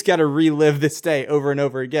he's got to relive this day over and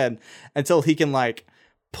over again until he can like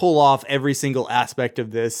pull off every single aspect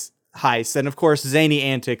of this heist. And of course, zany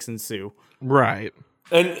antics ensue. Right.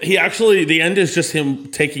 And he actually, the end is just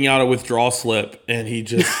him taking out a withdrawal slip, and he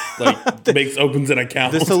just like opens an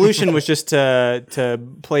account. The solution was just to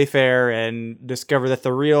play fair and discover that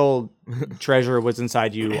the real treasure was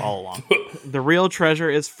inside you all along. The real treasure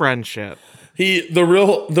is friendship. The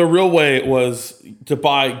real way was to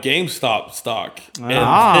buy GameStop stock,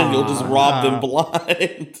 and you'll just rob them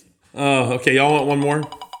blind. Oh, okay. Y'all want one more?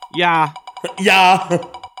 Yeah. Yeah.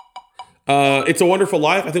 It's a Wonderful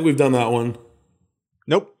Life. I think we've done that one.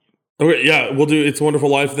 Nope. Okay, yeah, we'll do It's a Wonderful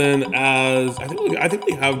Life then as I think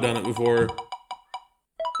we have done it before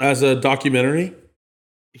as a documentary.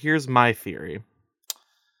 Here's my theory.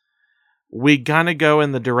 We gotta go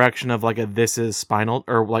in the direction of like a This Is Spinal,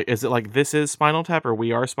 or like, is it like This Is Spinal Tap or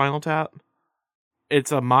We Are Spinal Tap?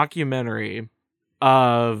 It's a mockumentary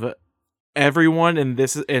of everyone in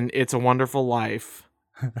It's a Wonderful Life,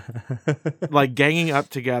 like ganging up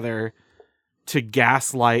together to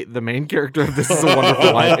gaslight the main character of This Is a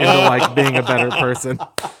Wonderful Life into like being a better person.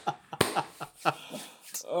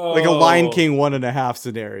 Like a Lion King 1.5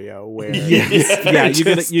 scenario where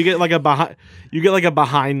You get like a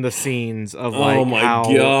behind the scenes of like Oh my how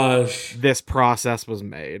gosh. this process was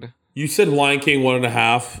made. You said Lion King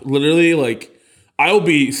 1.5. Literally, like, I will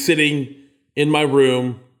be sitting in my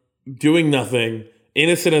room doing nothing,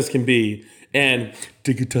 innocent as can be, and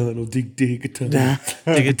dig a tunnel, dig a tunnel.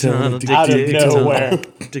 Dig a tunnel, dig out of a tunnel. nowhere.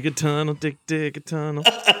 Dig a tunnel, dig a tunnel.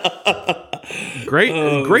 Great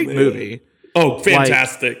movie. Oh,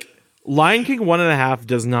 fantastic. Lion King 1.5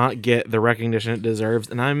 does not get the recognition it deserves,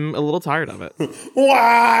 and I'm a little tired of it.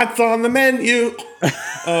 What's on the menu?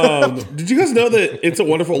 Did you guys know that It's a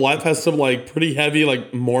Wonderful Life has some like pretty heavy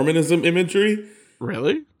like Mormonism imagery?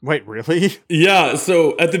 Really? Wait, really? Yeah,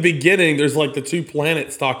 so at the beginning, there's like the two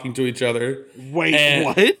planets talking to each other. Wait, And-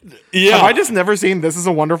 what? Yeah. Have I just never seen This Is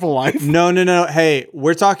a Wonderful Life? No. Hey,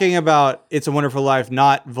 we're talking about It's a Wonderful Life,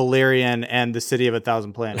 not Valerian and the City of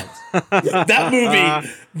 1,000 Planets.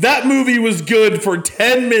 That movie was good for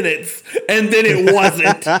 10 minutes, and then it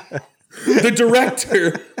wasn't. The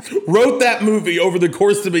director wrote that movie over the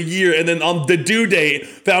course of a year, and then on the due date,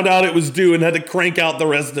 found out it was due and had to crank out the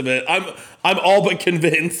rest of it. I'm all but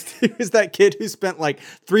convinced. He was that kid who spent like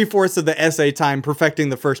 3/4 of the essay time perfecting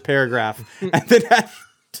the first paragraph, and then had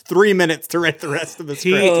 3 minutes to write the rest of the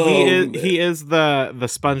script. He is the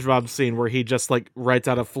SpongeBob scene where he just like writes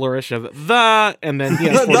out a flourish of the, and then he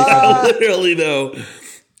has 45 minutes. Literally, though.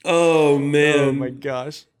 Oh, man. Oh my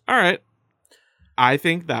gosh. All right. I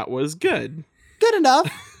think that was good. Good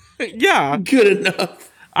enough. Yeah. Good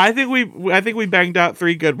enough. I think we banged out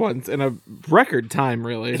 3 good ones in a record time,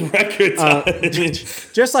 really. Record time.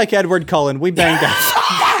 Just like Edward Cullen, we banged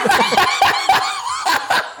out.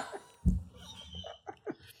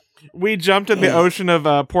 We jumped in the ocean of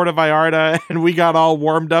Puerto Vallarta and we got all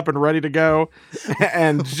warmed up and ready to go.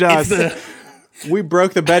 And just We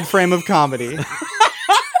broke the bed frame of comedy.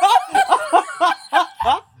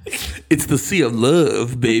 It's the sea of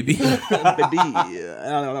love, baby.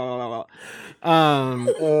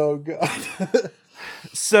 Oh god.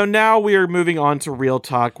 So now we are moving on to Real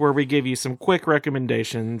Talk, where we give you some quick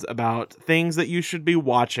recommendations about things that you should be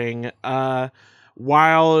watching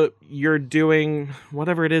while you're doing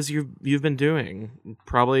whatever it is you've been doing.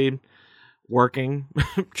 Probably working,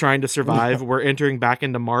 trying to survive. We're entering back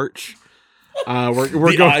into March. We're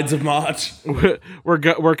The Ides of March.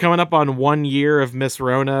 We're coming up on 1 year of Miss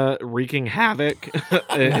Rona wreaking havoc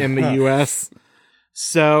in the U.S.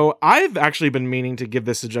 So I've actually been meaning to give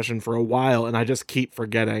this suggestion for a while, and I just keep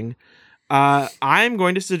forgetting. I'm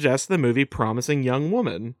going to suggest the movie Promising Young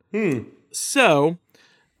Woman. So,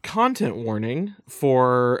 content warning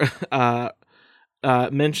for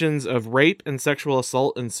mentions of rape and sexual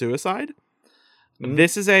assault and suicide.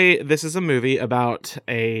 This is a movie about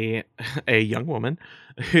a young woman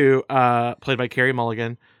who played by Carey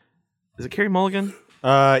Mulligan. Is it Carey Mulligan?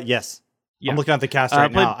 Yes. Yeah. I'm looking at the cast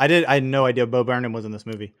right now. I had no idea Bo Burnham was in this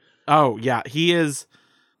movie. Oh yeah, he is.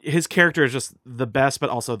 His character is just the best, but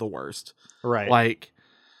also the worst. Right. Like,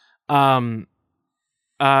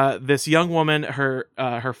 this young woman,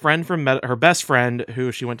 her friend from her best friend,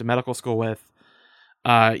 who she went to medical school with,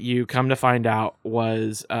 you come to find out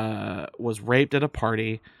was raped at a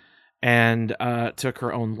party and took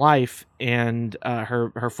her own life. And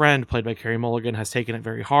her friend, played by Carey Mulligan, has taken it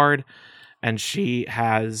very hard, and she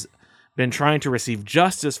has been trying to receive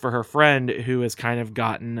justice for her friend, who has kind of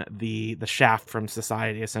gotten the shaft from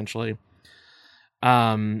society, essentially.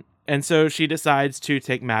 And so she decides to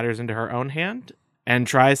take matters into her own hand and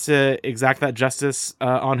tries to exact that justice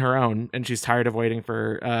on her own. And she's tired of waiting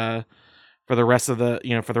for the rest of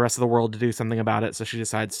the world to do something about it. So she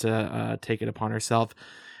decides to take it upon herself.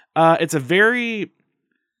 It's a very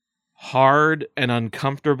hard and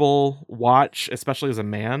uncomfortable watch, especially as a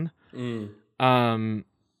man.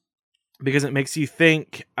 Because it makes you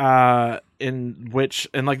think in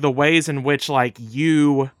the ways in which like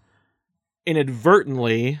you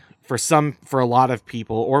inadvertently for a lot of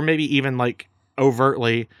people, or maybe even like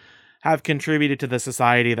overtly, have contributed to the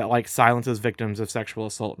society that like silences victims of sexual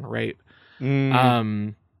assault and rape.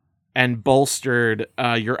 And bolstered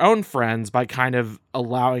your own friends by kind of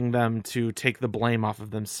allowing them to take the blame off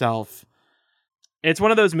of themselves. It's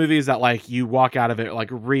one of those movies that like you walk out of it like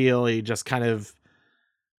really just kind of.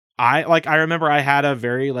 I remember I had a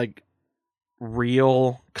very like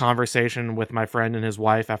real conversation with my friend and his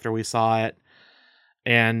wife after we saw it,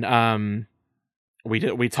 and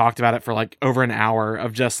we talked about it for like over an hour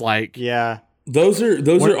of just like Those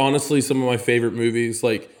are honestly some of my favorite movies.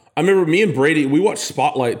 Like, I remember me and Brady, we watched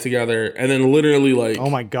Spotlight together, and then literally like,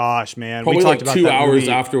 oh my gosh, man, probably we like talked about 2 that hours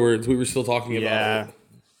movie. afterwards, we were still talking about it.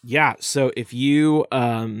 Yeah, so if you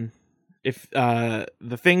if the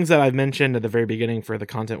things that I've mentioned at the very beginning for the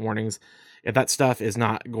content warnings, if that stuff is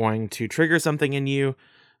not going to trigger something in you,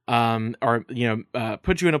 or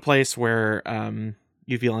put you in a place where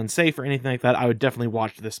you feel unsafe or anything like that, I would definitely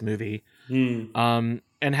watch this movie.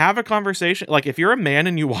 And have a conversation. Like, if you're a man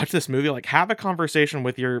and you watch this movie, like, have a conversation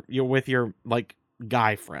with your like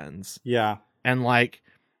guy friends. Yeah. And like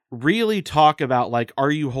really talk about like,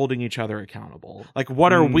 are you holding each other accountable? Like,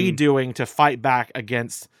 what are we doing to fight back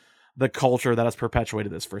against the culture that has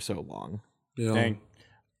perpetuated this for so long? Yeah. Dang.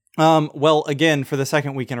 Well, again, for the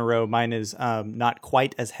second week in a row, mine is not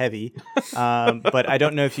quite as heavy. But I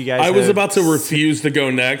don't know if you guys I was about to refuse to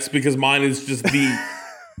go next because mine is just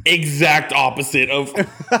exact opposite of.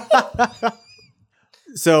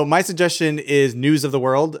 So my suggestion is News of the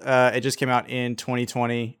World. It just came out in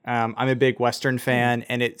 2020. I'm a big Western fan,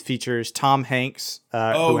 and it features Tom Hanks,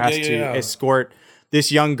 who has to escort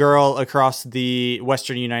this young girl across the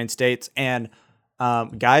Western United States. And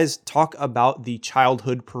guys, talk about the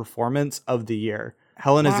childhood performance of the year.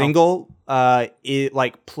 Helena Zengel, it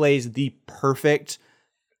like plays the perfect.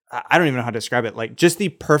 I don't even know how to describe it. Like just the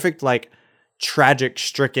perfect, like tragic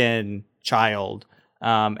stricken child.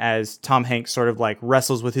 As Tom Hanks sort of like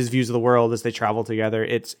wrestles with his views of the world as they travel together.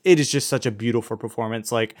 It is just such a beautiful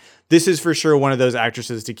performance. Like this is for sure one of those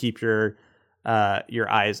actresses to keep your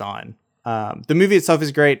eyes on. The movie itself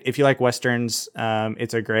is great. If you like Westerns,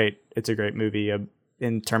 it's a great movie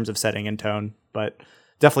in terms of setting and tone, but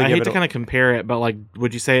definitely I hate to kind of compare it, but like,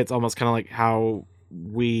 would you say it's almost kind of like how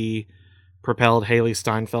we propelled Haley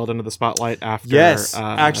Steinfeld into the spotlight after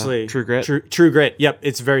actually True Grit? True Grit. Yep.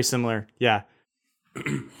 It's very similar. Yeah.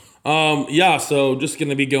 So just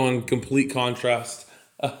gonna be going complete contrast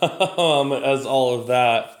as all of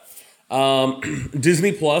that.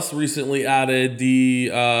 Disney Plus recently added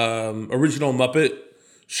the original Muppet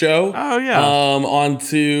show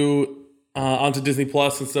onto Disney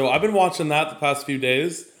Plus, and so I've been watching that the past few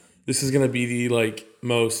days. This is gonna be the like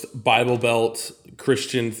most Bible Belt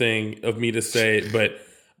Christian thing of me to say, but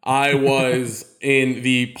I was in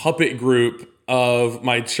the puppet group of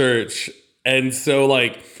my church. And so,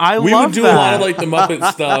 like, we would do a lot of, like, the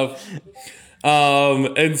Muppet stuff.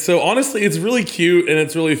 And so, honestly, it's really cute and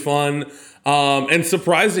it's really fun. And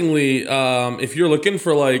surprisingly, if you're looking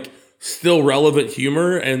for, like, still relevant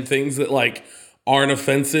humor and things that, like, aren't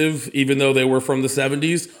offensive, even though they were from the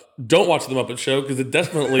 70s, don't watch The Muppet Show because it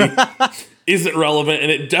definitely isn't relevant. And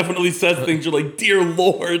it definitely says things you're like, dear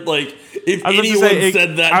Lord, like, if anyone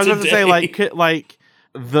said that I was today. about to say, like,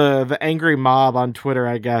 the angry mob on Twitter,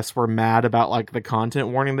 I guess, were mad about like the content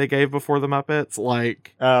warning they gave before the Muppets,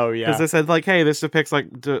 like because they said like, hey, this depicts like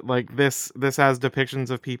this has depictions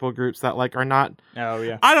of people groups that like are not.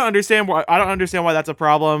 I don't understand why that's a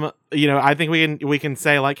problem. You know, I think we can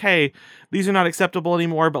say like, hey, these are not acceptable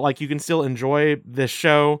anymore, but like you can still enjoy this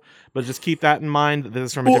show, but just keep that in mind that this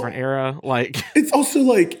is from a different era. Like it's also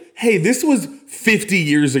like, hey, this was 50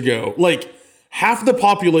 years ago, like. Half the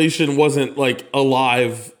population wasn't like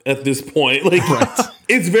alive at this point. Like,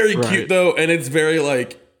 It's very cute though, and it's very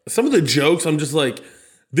like some of the jokes. I'm just like,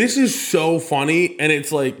 this is so funny, and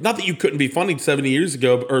it's like not that you couldn't be funny 70 years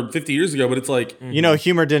ago or 50 years ago, but it's like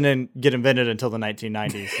humor didn't get invented until the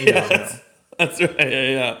 1990s. That's right.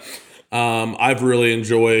 Yeah. I've really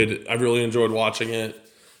enjoyed watching it.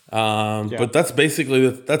 But that's basically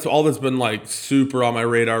that's all that's been like super on my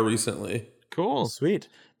radar recently. Cool, sweet.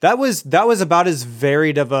 That was about as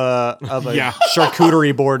varied of a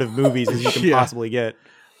charcuterie board of movies as you can possibly get.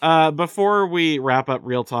 Before we wrap up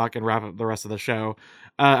Real Talk and wrap up the rest of the show,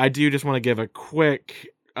 I do just want to give a quick,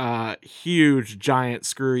 huge, giant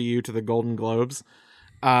screw you to the Golden Globes.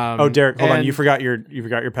 Derek, hold on. You forgot your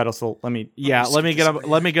pedestal. Let me get up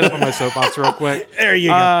on my soapbox real quick. There you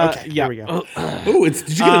go. Okay, here we go. Did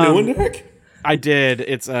you get a new one, Derek? I did.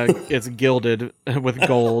 It's gilded with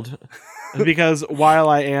gold. Because while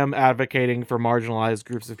I am advocating for marginalized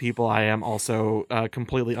groups of people, I am also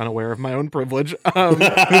completely unaware of my own privilege.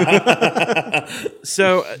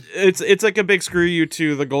 So it's like a big screw you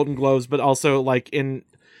to the Golden Globes, but also like in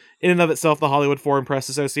and of itself, the Hollywood Foreign Press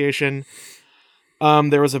Association.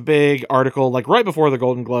 There was a big article like right before the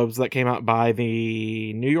Golden Globes that came out by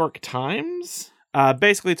the New York Times.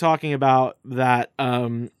 Basically talking about that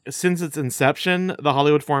since its inception, the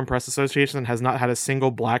Hollywood Foreign Press Association has not had a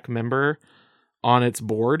single black member on its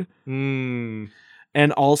board. And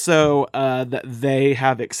also that they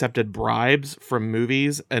have accepted bribes from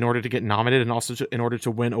movies in order to get nominated and also in order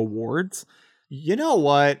to win awards. You know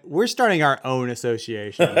what? We're starting our own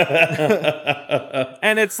association.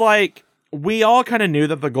 And it's like, we all kind of knew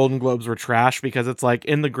that the Golden Globes were trash because it's like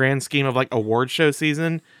in the grand scheme of like award show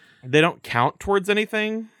season, they don't count towards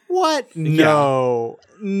anything. What? No.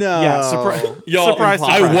 Yeah, Y'all, surprise.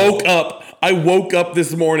 I woke up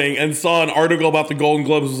this morning and saw an article about the Golden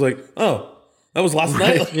Globes. Was like, oh, that was last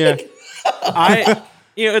night. Yeah.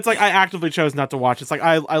 It's like I actively chose not to watch. It's like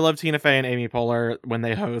I love Tina Fey and Amy Poehler when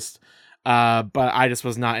they host, but I just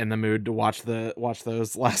was not in the mood to watch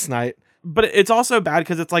those last night. But it's also bad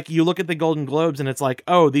because it's like you look at the Golden Globes and it's like,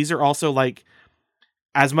 oh, these are also like,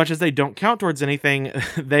 as much as they don't count towards anything,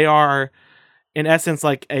 they are, in essence,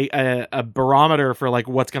 like a barometer for like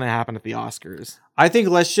what's going to happen at the Oscars. I think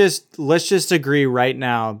let's just agree right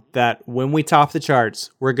now that when we top the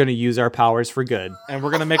charts, we're going to use our powers for good, and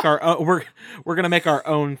we're going to make our own, we're going to make our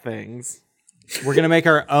own things. We're going to make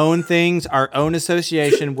our own things, our own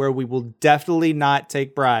association where we will definitely not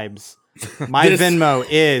take bribes. My Venmo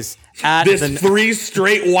is at This 3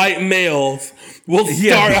 straight white males will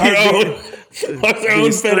start our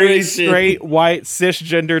own federation. Straight white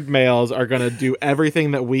cisgendered males are gonna do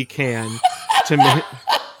everything that we can to make.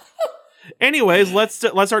 Anyways, let's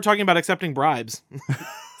start talking about accepting bribes.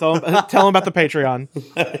 Tell them about the Patreon.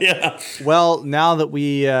 Yeah. Well, now that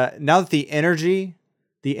the energy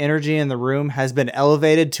in the room has been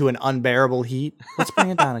elevated to an unbearable heat, let's bring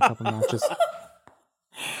it down a couple notches.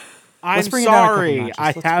 I'm sorry. I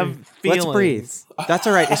Let's have breathe. feelings. Let's breathe. That's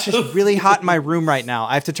all right. It's just really hot in my room right now.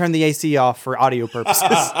 I have to turn the AC off for audio purposes.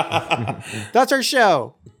 That's our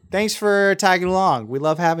show. Thanks for tagging along. We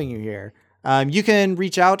love having you here. You can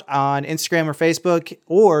reach out on Instagram or Facebook,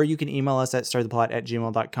 or you can email us at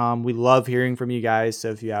starttheplot@gmail.com. We love hearing from you guys. So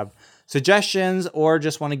if you have suggestions or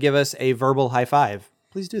just want to give us a verbal high five,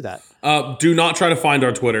 please do that. Do not try to find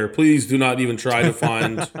our Twitter. Please do not even try to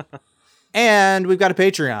find. And we've got a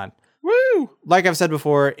Patreon. Woo! Like I've said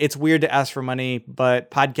before, it's weird to ask for money, but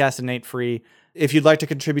podcasting ain't free. If you'd like to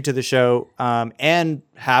contribute to the show and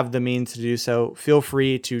have the means to do so, feel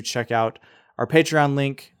free to check out our Patreon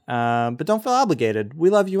link. But don't feel obligated. We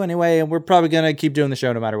love you anyway, and we're probably going to keep doing the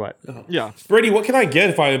show no matter what. Yeah. Brady, what can I get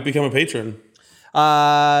if I become a patron?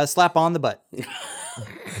 Slap on the butt.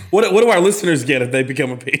 What do our listeners get if they become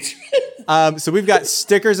a patron? So we've got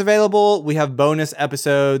stickers available. We have bonus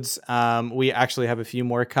episodes. We actually have a few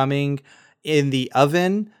more coming in the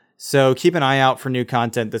oven. So keep an eye out for new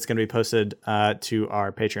content that's going to be posted to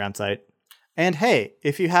our Patreon site. And hey,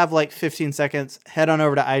 if you have like 15 seconds, head on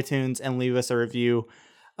over to iTunes and leave us a review.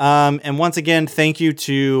 And once again, thank you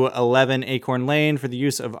to 11 Acorn Lane for the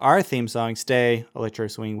use of our theme song, Stay, Electro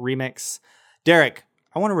Swing Remix. Derek,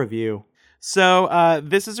 I want a review. So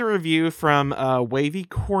this is a review from Wavy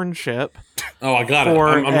Corn Chip. Oh, I got it. For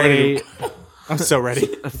I'm ready. I'm so ready.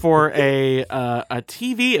 For a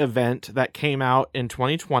TV event that came out in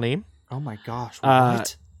 2020. Oh my gosh.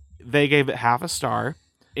 What? They gave it half a star.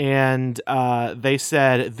 And they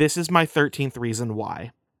said, "This is my 13th reason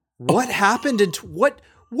why." What happened in...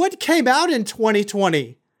 What came out in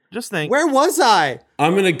 2020? Just think. Where was I?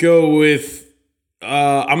 I'm gonna go with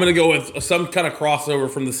some kind of crossover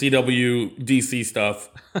from the CW DC stuff.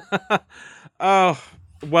 Oh,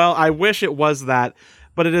 well, I wish it was that,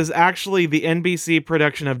 but it is actually the NBC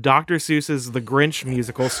production of Dr. Seuss's The Grinch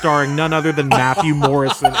musical, starring none other than Matthew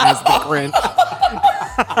Morrison as the Grinch.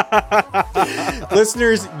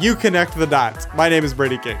 Listeners, you connect the dots. My name is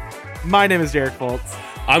Brady King. My name is Derek Foltz.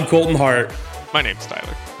 I'm Colton Hart. My name's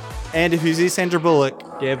Tyler. And if you see Sandra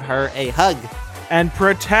Bullock, give her a hug. And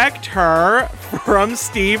protect her from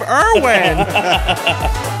Steve Irwin.